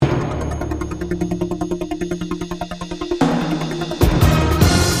I'm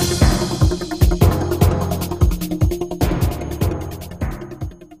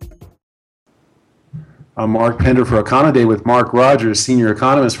Mark Pender for Econoday with Mark Rogers, senior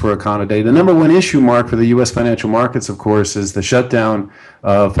economist for Econoday. The number one issue, Mark, for the U.S. financial markets, of course, is the shutdown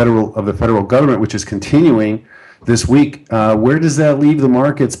of the federal government, which is continuing this week. Where does that leave the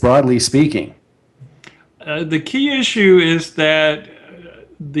markets, broadly speaking? The key issue is that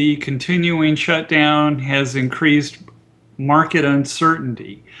the continuing shutdown has increased market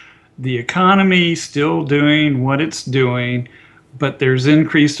uncertainty. The economy still doing what it's doing, but there's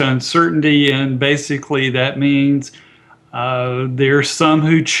increased uncertainty, and basically that means there's some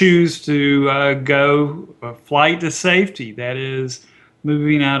who choose to go a flight to safety, that is,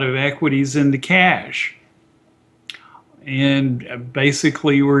 moving out of equities into cash. And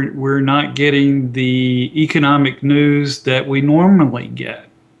basically we're not getting the economic news that we normally get.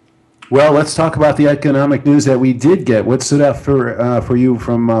 Well, let's talk about the economic news that we did get. What stood out for you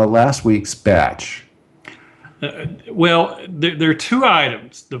from last week's batch? Well, there are two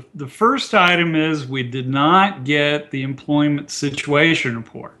items. The first item is we did not get the employment situation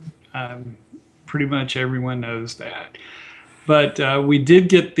report. Pretty much everyone knows that. But we did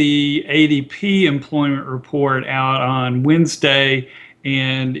get the ADP employment report out on Wednesday,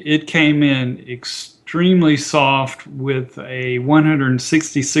 and it came in extremely soft with a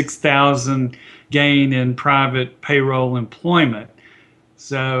 166,000 gain in private payroll employment.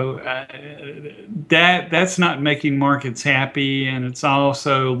 So that's not making markets happy, and it's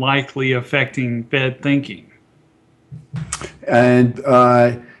also likely affecting Fed thinking. And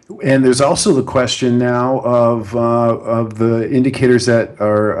there's also the question now of the indicators that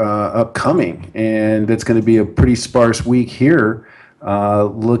are upcoming, and it's going to be a pretty sparse week here.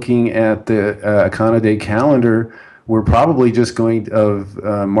 Looking at the Econoday calendar, we're probably just going of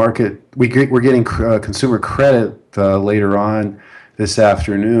market. We're getting consumer credit later on this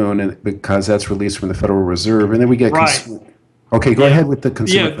afternoon, and because that's released from the Federal Reserve, and then we get right. Okay, go ahead with the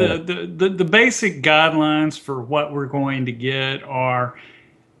consumer. Yeah, the basic guidelines for what we're going to get are,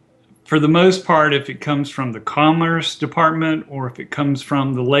 for the most part, if it comes from the Commerce Department or if it comes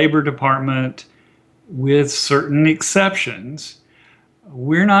from the Labor Department, with certain exceptions,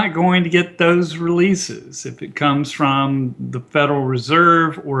 we're not going to get those releases. If it comes from the Federal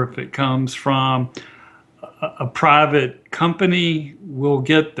Reserve or if it comes from a private company, we'll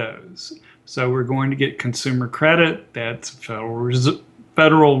get those. So we're going to get consumer credit. That's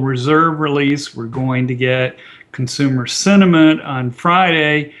Federal Reserve release. We're going to get consumer sentiment on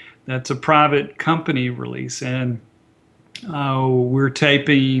Friday. That's a private company release. And we're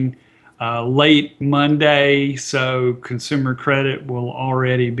taping late Monday, so consumer credit will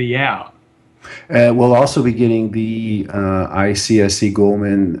already be out. We'll also be getting the ICSC,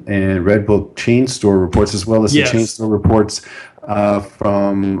 Goldman, and Red Book chain store reports, as well as the chain store reports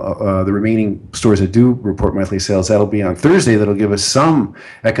from the remaining stores that do report monthly sales. That'll be on Thursday. That'll give us some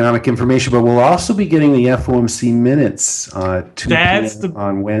economic information, but we'll also be getting the FOMC minutes 2 p.m.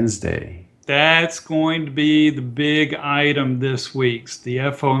 on Wednesday. That's going to be the big item this week, the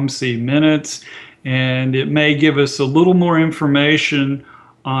FOMC minutes, and it may give us a little more information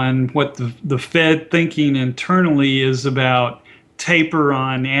on what the Fed thinking internally is about taper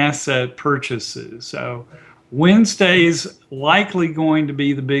on asset purchases. So Wednesday's likely going to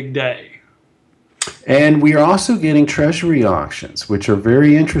be the big day. And we are also getting Treasury auctions, which are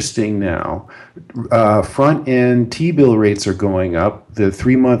very interesting now. Front-end T-bill rates are going up. The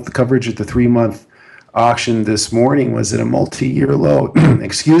 3-month coverage at the 3-month auction this morning was at a multi-year low.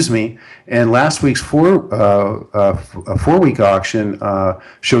 Excuse me. And last week's four-week auction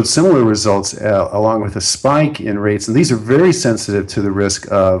showed similar results, along with a spike in rates. And these are very sensitive to the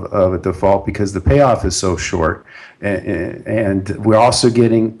risk of a default because the payoff is so short. And we're also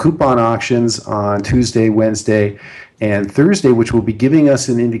getting coupon auctions on Tuesday, Wednesday, and Thursday, which will be giving us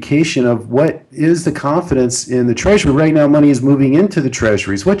an indication of what is the confidence in the Treasury. Right now, money is moving into the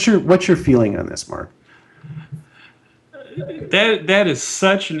Treasuries. What's your feeling on this, Mark? That is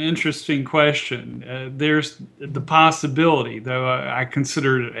such an interesting question. There's the possibility, though I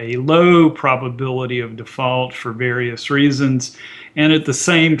consider it a low probability of default for various reasons, and at the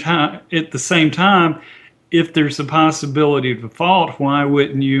same time, if there's a possibility of default, why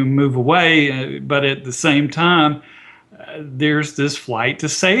wouldn't you move away? But at the same time, there's this flight to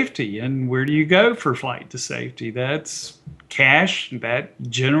safety, and where do you go for flight to safety? That's cash. That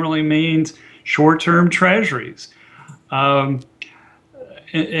generally means short-term treasuries. And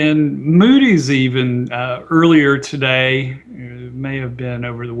Moody's even earlier today, it may have been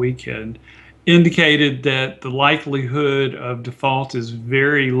over the weekend, indicated that the likelihood of default is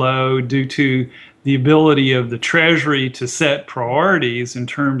very low due to the ability of the Treasury to set priorities in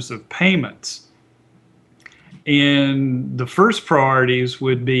terms of payments. And the first priorities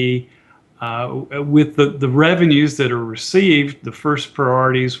would be with the revenues that are received, the first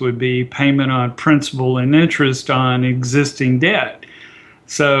priorities would be payment on principal and interest on existing debt.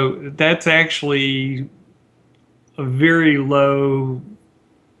 So that's actually a very low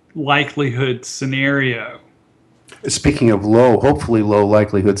likelihood scenario. Speaking of hopefully low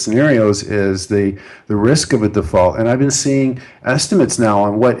likelihood scenarios, is the risk of a default. And I've been seeing estimates now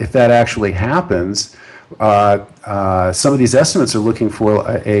on what if that actually happens. Some of these estimates are looking for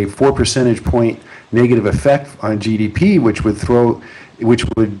a 4 percentage point negative effect on GDP, which would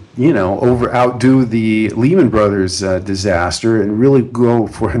outdo the Lehman Brothers disaster and really go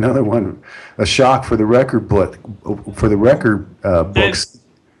for another one, a shock for the record book, books.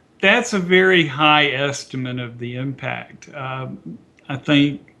 That's a very high estimate of the impact. I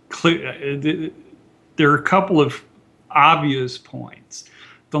think there are a couple of obvious points.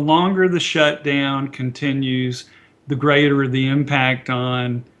 The longer the shutdown continues, the greater the impact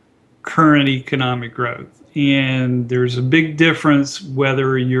on current economic growth. And there's a big difference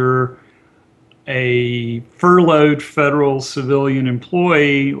whether you're a furloughed federal civilian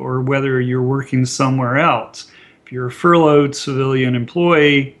employee or whether you're working somewhere else. If you're a furloughed civilian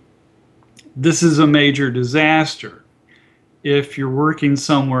employee, this is a major disaster. If you're working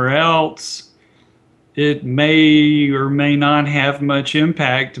somewhere else, it may or may not have much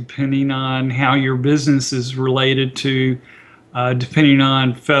impact depending on how your business is related to, depending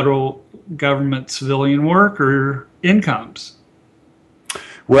on federal government civilian worker incomes.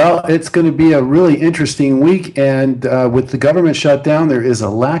 Well, it's going to be a really interesting week, and with the government shutdown, there is a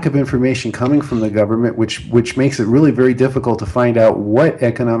lack of information coming from the government, which makes it really very difficult to find out what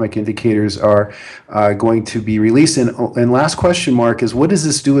economic indicators are going to be released. And last question, Mark, is what does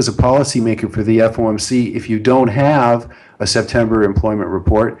this do as a policymaker for the FOMC if you don't have a September employment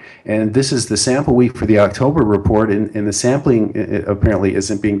report? And this is the sample week for the October report, and the sampling apparently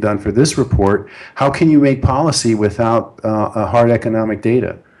isn't being done for this report. How can you make policy without a hard economic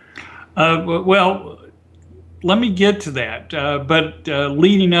data? Well, let me get to that. But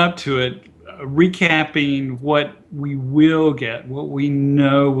leading up to it, recapping what we will get, what we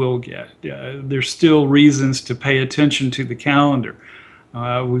know we'll get. There's still reasons to pay attention to the calendar.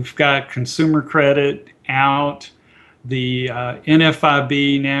 We've got consumer credit out. The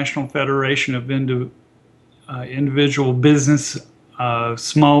NFIB, National Federation of Individual Business,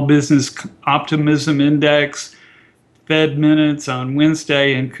 Small Business Optimism Index, Fed minutes on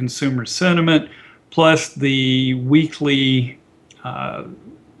Wednesday, and consumer sentiment, plus the weekly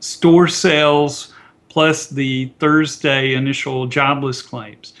store sales, plus the Thursday initial jobless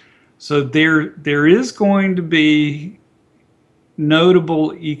claims. So there is going to be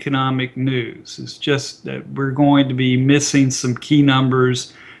notable economic news. It's just that we're going to be missing some key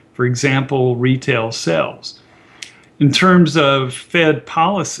numbers, for example, retail sales. In terms of Fed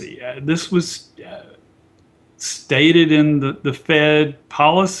policy, this was stated in the Fed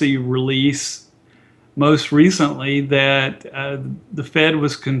policy release most recently that the Fed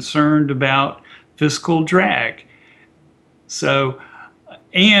was concerned about fiscal drag. So,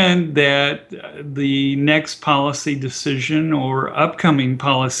 and that the next policy decision or upcoming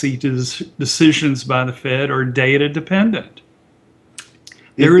policy decisions by the Fed are data dependent.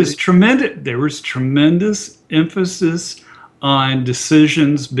 There was tremendous emphasis on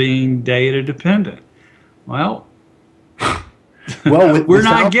decisions being data dependent. Well, we're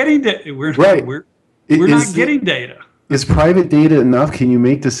not getting data. We're not getting data. Is private data enough? Can you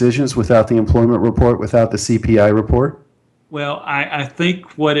make decisions without the employment report, without the CPI report? Well, I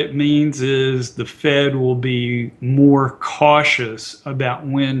think what it means is the Fed will be more cautious about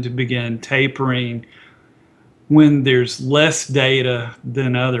when to begin tapering when there's less data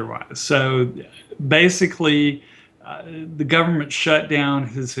than otherwise. So basically, the government shutdown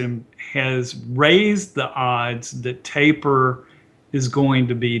has raised the odds that taper is going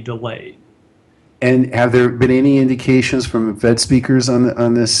to be delayed. And have there been any indications from Fed speakers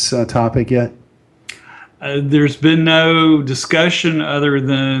on this topic yet? There's been no discussion other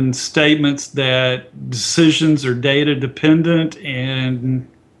than statements that decisions are data dependent, and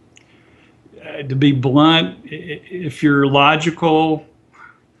to be blunt, if you're logical,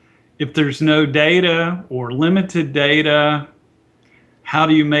 if there's no data or limited data, how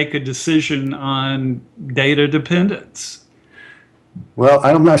do you make a decision on data dependence? Well,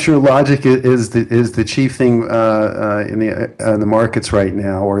 I'm not sure logic is the chief thing in the markets right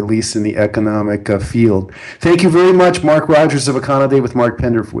now, or at least in the economic field. Thank you very much, Mark Rogers of Econoday with Mark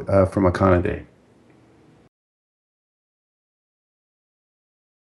Pender from Econoday.